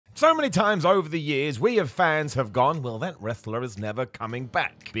So many times over the years, we as fans have gone, well, that wrestler is never coming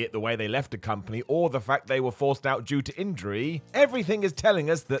back. Be it the way they left a company or the fact they were forced out due to injury, everything is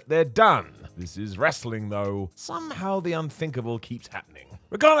telling us that they're done. This is wrestling though. Somehow the unthinkable keeps happening.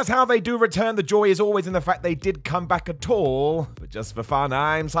 Regardless how they do return, the joy is always in the fact they did come back at all. But just for fun,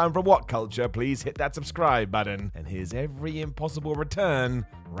 I'm Simon from What Culture. Please hit that subscribe button. And here's every impossible return,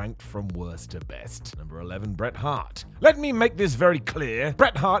 ranked from worst to best. Number 11, Bret Hart. Let me make this very clear.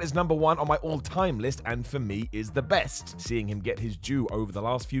 Bret Hart is number 1 on my all-time list and for me is the best. Seeing him get his due over the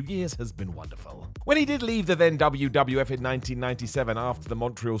last few years has been wonderful. When he did leave the then WWF in 1997 after the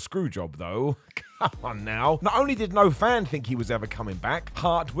Montreal Screwjob though, come on now. Not only did no fan think he was ever coming back,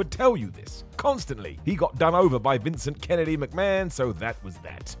 Hart would tell you this constantly. He got done over by Vincent Kennedy McMahon, so that was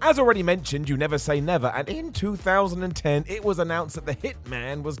that. As already mentioned, you never say never, and in 2010, it was announced that the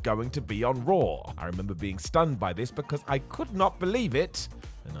Hitman was going to be on Raw. I remember being stunned by this because I could not believe it.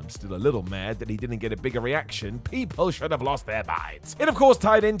 And I'm still a little mad that he didn't get a bigger reaction. People should have lost their minds. It of course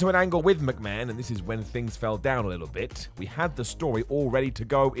tied into an angle with McMahon, and this is when things fell down a little bit. We had the story all ready to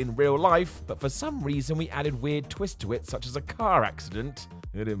go in real life, but for some reason we added weird twists to it, such as a car accident.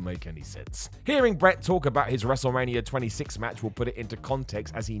 It didn't make any sense. Hearing Bret talk about his WrestleMania 26 match will put it into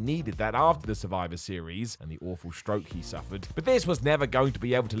context, as he needed that after the Survivor Series and the awful stroke he suffered. But this was never going to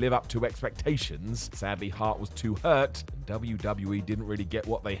be able to live up to expectations. Sadly, Hart was too hurt, and WWE didn't really get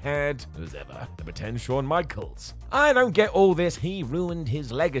what they had, as ever. Number 10, Shawn Michaels. I don't get all this "he ruined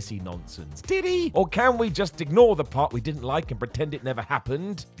his legacy" nonsense. Did he? Or can we just ignore the part we didn't like and pretend it never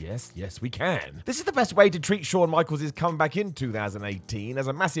happened? Yes, we can. This is the best way to treat Shawn Michaels' comeback in 2018, as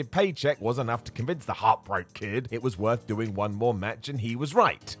a massive paycheck was enough to convince the Heartbreak Kid it was worth doing one more match, and he was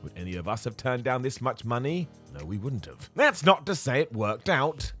right. Would any of us have turned down this much money? No, we wouldn't have. That's not to say it worked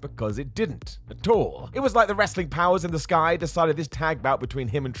out, because it didn't at all. It was like the wrestling powers in the sky decided this tag bout between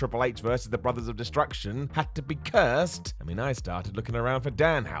him and Triple H versus the Brothers of Destruction had to be cursed. I mean, I started looking around for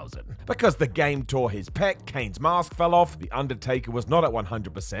Danhausen. Because the game tore his pec, Kane's mask fell off, The Undertaker was not at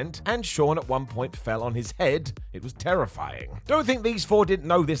 100%, and Shawn at one point fell on his head. It was terrifying. Don't think these four didn't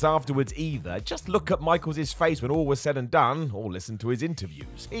know this afterwards either. Just look at Michaels' face when all was said and done, or listen to his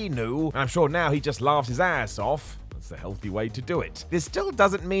interviews. He knew, and I'm sure now he just laughs his ass off. That's the healthy way to do it. This still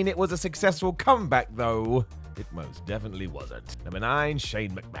doesn't mean it was a successful comeback though. It most definitely wasn't. Number 9,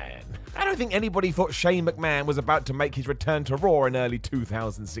 Shane McMahon. I don't think anybody thought Shane McMahon was about to make his return to Raw in early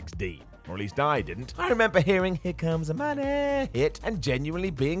 2016. Or at least I didn't. I remember hearing "Here Comes the Money" hit and genuinely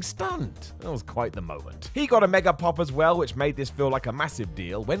being stunned. That was quite the moment. He got a mega pop as well, which made this feel like a massive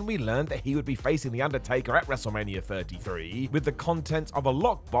deal when we learned that he would be facing The Undertaker at WrestleMania 33, with the contents of a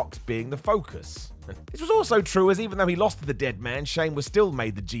lockbox being the focus. This was also true, as even though he lost to the dead man, Shane was still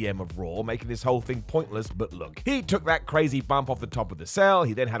made the GM of Raw, making this whole thing pointless. But look, he took that crazy bump off the top of the cell,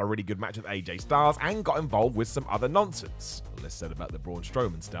 he then had a really good match with AJ Styles, and got involved with some other nonsense. The less said about the Braun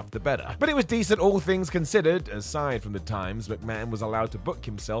Strowman stuff, the better. But it was decent all things considered. Aside from the times McMahon was allowed to book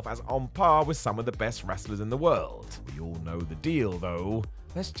himself as on par with some of the best wrestlers in the world. We all know the deal though.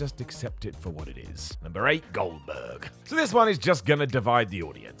 Let's just accept it for what it is. Number 8, Goldberg. So this one is just gonna divide the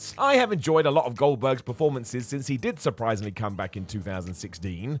audience. I have enjoyed a lot of Goldberg's performances since he did surprisingly come back in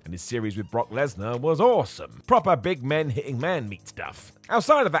 2016, and his series with Brock Lesnar was awesome. Proper big men hitting man meat stuff.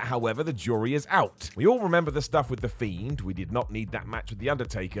 Outside of that, however, the jury is out. We all remember the stuff with The Fiend. We did not need that match with The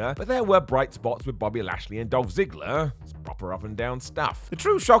Undertaker, but there were bright spots with Bobby Lashley and Dolph Ziggler. It's proper up and down stuff. The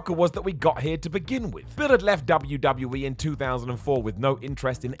true shocker was that we got here to begin with. Bill had left WWE in 2004 with no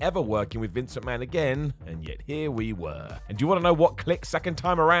interest in ever working with Vince McMahon again, and yet here we were. And do you want to know what clicked second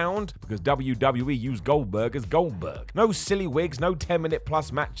time around? Because WWE used Goldberg as Goldberg. No silly wigs, no 10-minute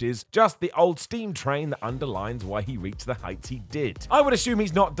plus matches, just the old steam train that underlines why he reached the heights he did. I would assume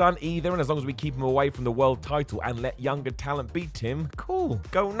he's not done either, and as long as we keep him away from the world title and let younger talent beat him, cool,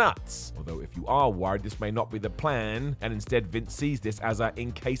 go nuts. Although if you are worried this may not be the plan, and instead Vince sees this as a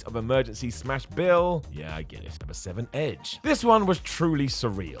in case of emergency smash Bill, yeah, I get it. Number 7, Edge. This one was truly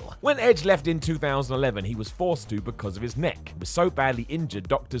surreal. When Edge left in 2011, he was forced to because of his neck. He was so badly injured,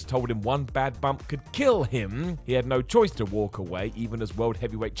 doctors told him one bad bump could kill him. He had no choice to walk away, even as World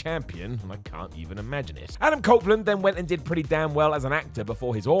Heavyweight Champion, and I can't even imagine it. Adam Copeland then went and did pretty damn well as an actor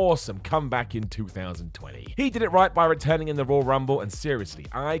before his awesome comeback in 2020. He did it right by returning in the Royal Rumble, and seriously,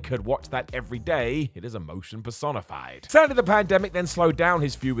 I could watch that every day. It is emotion personified. started. Sadly, the pandemic then slowed down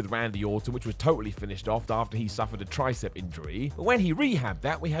his feud with Randy Orton, which was totally finished off after he suffered a tricep injury. But when he rehabbed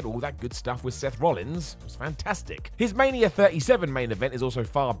that, we had all that good stuff with Seth Rollins. It was fantastic. His Mania 37 main event is also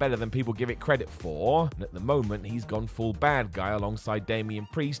far better than people give it credit for, and at the moment he's gone full bad guy alongside Damian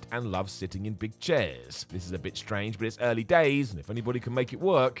Priest and loves sitting in big chairs. This is a bit strange, but it's early days, and if anybody can make it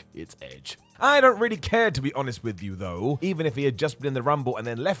work, it's Edge. I don't really care, to be honest with you, though. Even if he had just been in the Rumble and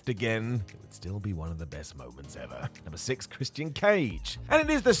then left again, it would still be one of the best moments ever. Number 6, Christian Cage. And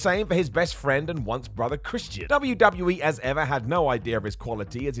it is the same for his best friend and once brother Christian. WWE, as ever, had no idea of his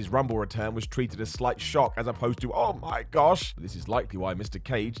quality, as his Rumble return was treated as slight shock as opposed to, oh my gosh. This is likely why Mr.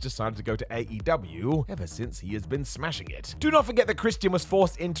 Cage decided to go to AEW, ever since he has been smashing it. Do not forget that Christian was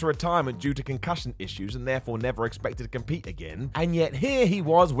forced into retirement due to concussion issues and therefore never expected to compete again. And yet here he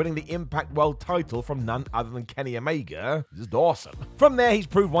was winning the Impact World title from none other than Kenny Omega. This is awesome. From there, he's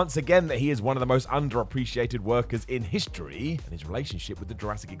proved once again that he is one of the most underappreciated workers in history, and his relationship with the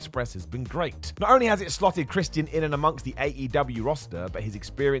Jurassic Express has been great. Not only has it slotted Christian in and amongst the AEW roster, but his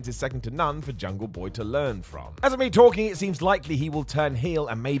experience is second to none for Jungle Boy to learn from. As of me talking, it seems likely he will turn heel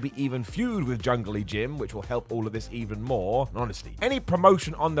and maybe even feud with Jungle Jim, which will help all of this even more. And honestly, any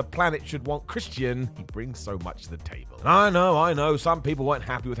promotion on the planet should want Christian. He brings so much to the table. And I know, some people weren't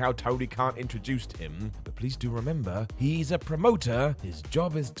happy with how Tony Khan introduced him, but please do remember, he's a promoter. His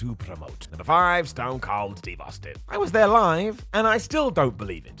job is to promote. Number 5, Stone Cold Steve Austin. I was there live, and I still don't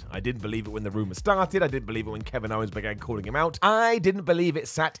believe it. I didn't believe it when the rumor started. I didn't believe it when Kevin Owens began calling him out. I didn't believe it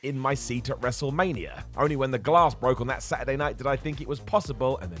sat in my seat at WrestleMania. Only when the glass broke on that Saturday night did I think it was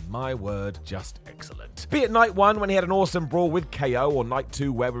possible, and then my word, just excellent. Be it night 1 when he had an awesome brawl with KO, or night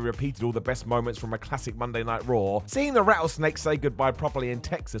 2 where we repeated all the best moments from a classic Monday Night Raw, seeing the Rattlesnake say goodbye properly in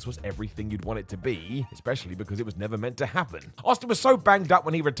Texas was everything you'd want it to be, especially because it was never meant to happen. Austin was so banged up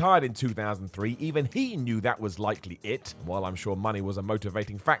when he retired in 2003, even he knew that was likely it. And while I'm sure money was a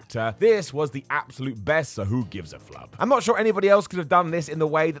motivating factor, this was the absolute best, so who gives a flub? I'm not sure anybody else could have done this in the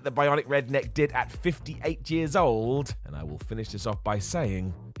way that the Bionic Redneck did at 58 years old, and I will finish this off by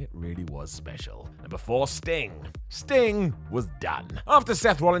saying it really was special. Number 4, Sting. Sting was done. After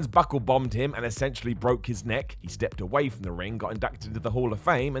Seth Rollins buckle-bombed him and essentially broke his neck, he stepped away from the ring, got inducted into the Hall of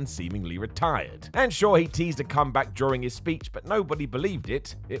Fame, and seemingly retired. And sure, he teased a comeback during his speech, but nobody believed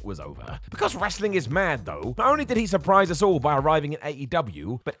it. It was over. Because wrestling is mad, though, not only did he surprise us all by arriving at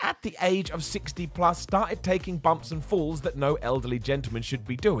AEW, but at the age of 60 plus started taking bumps and falls that no elderly gentleman should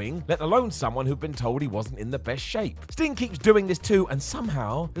be doing, let alone someone who'd been told he wasn't in the best shape. Sting keeps doing this too, and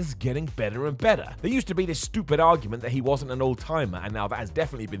somehow this is getting better and better. There used to be this stupid argument that he wasn't an all-timer, and now that has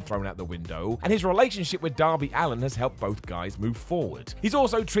definitely been thrown out the window, and his relationship with Darby Allin has helped both guys move forward. He's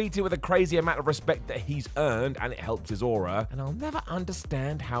also treated with a crazy amount of respect that he's earned, and it helps his aura, and I'll never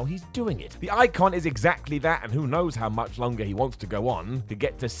understand how he's doing it. The Icon is exactly that, and who knows how much longer he wants to go on. To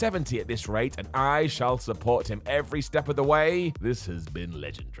get to 70 at this rate, and I shall support him every step of the way. This has been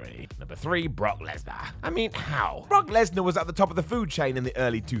legendary. Number 3, Brock Lesnar. I mean, how? Brock Lesnar was at the top of the food chain in the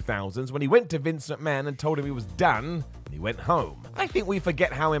early 2000s when he went to Vince McMahon and told him he was done, and he went home. I think we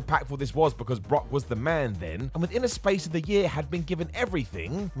forget how impactful this was because Brock was the man then, and within a space of the year had been given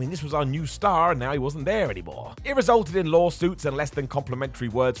everything. I mean, this was our new star, and now he wasn't there anymore. It resulted in lawsuits and less than complimentary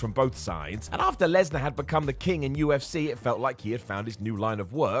words from both sides, and after Lesnar had become the king in UFC, it felt like he had found his new line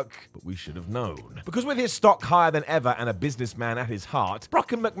of work, but we should have known. Because with his stock higher than ever and a businessman at his heart,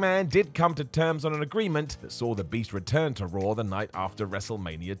 Brock and McMahon did come to terms on an agreement that saw the Beast return to Raw the night after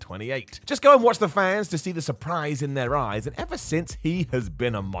WrestleMania 28. Just go and watch the fans to see the surprise in their eyes, and ever since, he has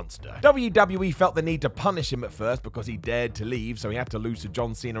been a monster. WWE felt the need to punish him at first because he dared to leave, so he had to lose to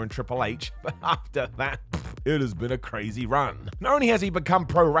John Cena and Triple H, but after that, it has been a crazy run. Not only has he become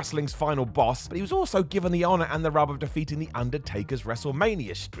pro wrestling's final boss, but he was also given the honor and the rub of defeating The Undertaker's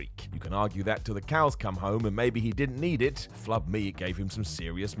WrestleMania streak. You can argue that till the cows come home, and maybe he didn't need it. Flub me, it gave him some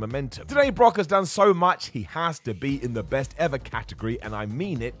serious momentum. Today, Brock has done so much, he has to be in the best ever category, and I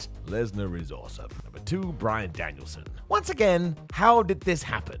mean it. Lesnar is awesome. Number 2, Bryan Danielson. Once again, how did this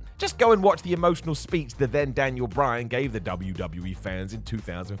happen? Just go and watch the emotional speech the then Daniel Bryan gave the WWE fans in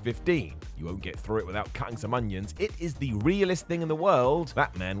 2015. You won't get through it without cutting some onions. It is the realest thing in the world.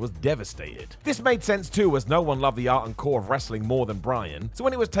 That man was devastated. This made sense too, as no one loved the art and core of wrestling more than Bryan, so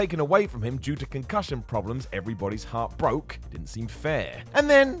when it was taken away from him due to concussion problems, everybody's heart broke. Didn't seem fair. And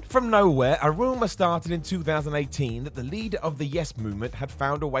then, from nowhere, a rumor started in 2018 that the leader of the Yes Movement had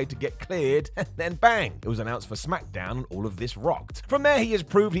found a way to get cleared, and then bang! It was announced for SmackDown and all of this rocked. From there, he has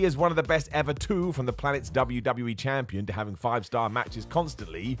proved he is one of the best ever too, from the planet's WWE champion to having 5-star matches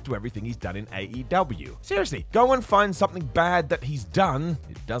constantly to everything he's done in AEW. Seriously, go and find something bad that he's done.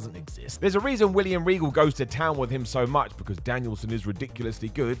 It doesn't exist. There's a reason William Regal goes to town with him so much, because Danielson is ridiculously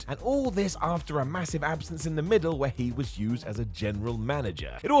good, and all this after a massive absence in the middle where he was used as a general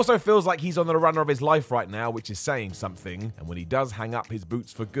manager. It also feels like he's on the runner of his life right now, which is saying something, and when he does hang up his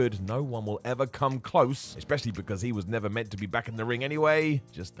boots for good, no one will ever come close, especially because he was never meant to be back in the ring anyway.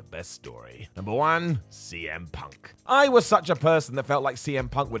 Just the best story. Number 1, CM Punk. I was such a person that felt like CM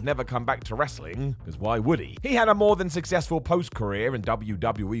Punk would never come back to wrestling, because why would he? He had a more than successful post-career, and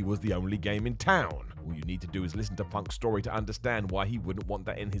WWE was the only game in town. All you need to do is listen to Punk's story to understand why he wouldn't want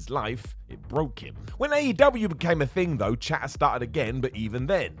that in his life. It broke him. When AEW became a thing though, chatter started again, but even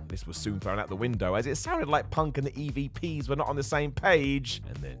then, this was soon thrown out the window as it sounded like Punk and the EVPs were not on the same page,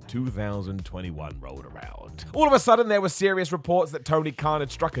 and then 2021 rolled around. All of a sudden, there were serious reports that Tony Khan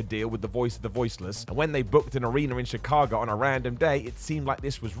had struck a deal with the Voice of the Voiceless, and when they booked an arena in Chicago on a random day, it seemed like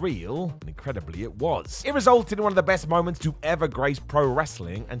this was real, and incredibly it was. It resulted in one of the best moments to ever grace pro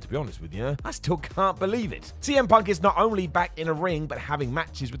wrestling, and to be honest with you, I still can't believe it. CM Punk is not only back in a ring, but having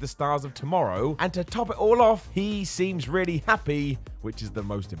matches with the stars of tomorrow, and to top it all off, he seems really happy, which is the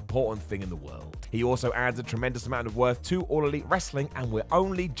most important thing in the world. He also adds a tremendous amount of worth to All Elite Wrestling, and we're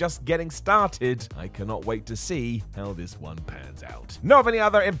only just getting started. I cannot wait to see how this one pans out. Know of any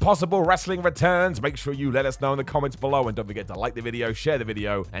other impossible wrestling returns? Make sure you let us know in the comments below, and don't forget to like the video, share the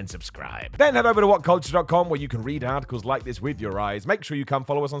video, and subscribe. Then head over to whatculture.com where you can read articles like this with your eyes. Make sure you come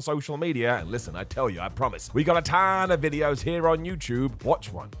follow us on social media, and listen, I tell you, I promise, we got a ton of videos here on YouTube.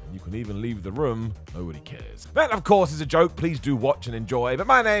 Watch one, and you can even leave the room. Nobody cares. That, of course, is a joke. Please do watch and enjoy. But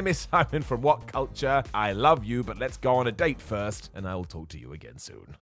my name is Simon from What Culture. I love you, but let's go on a date first, and I will talk to you again soon.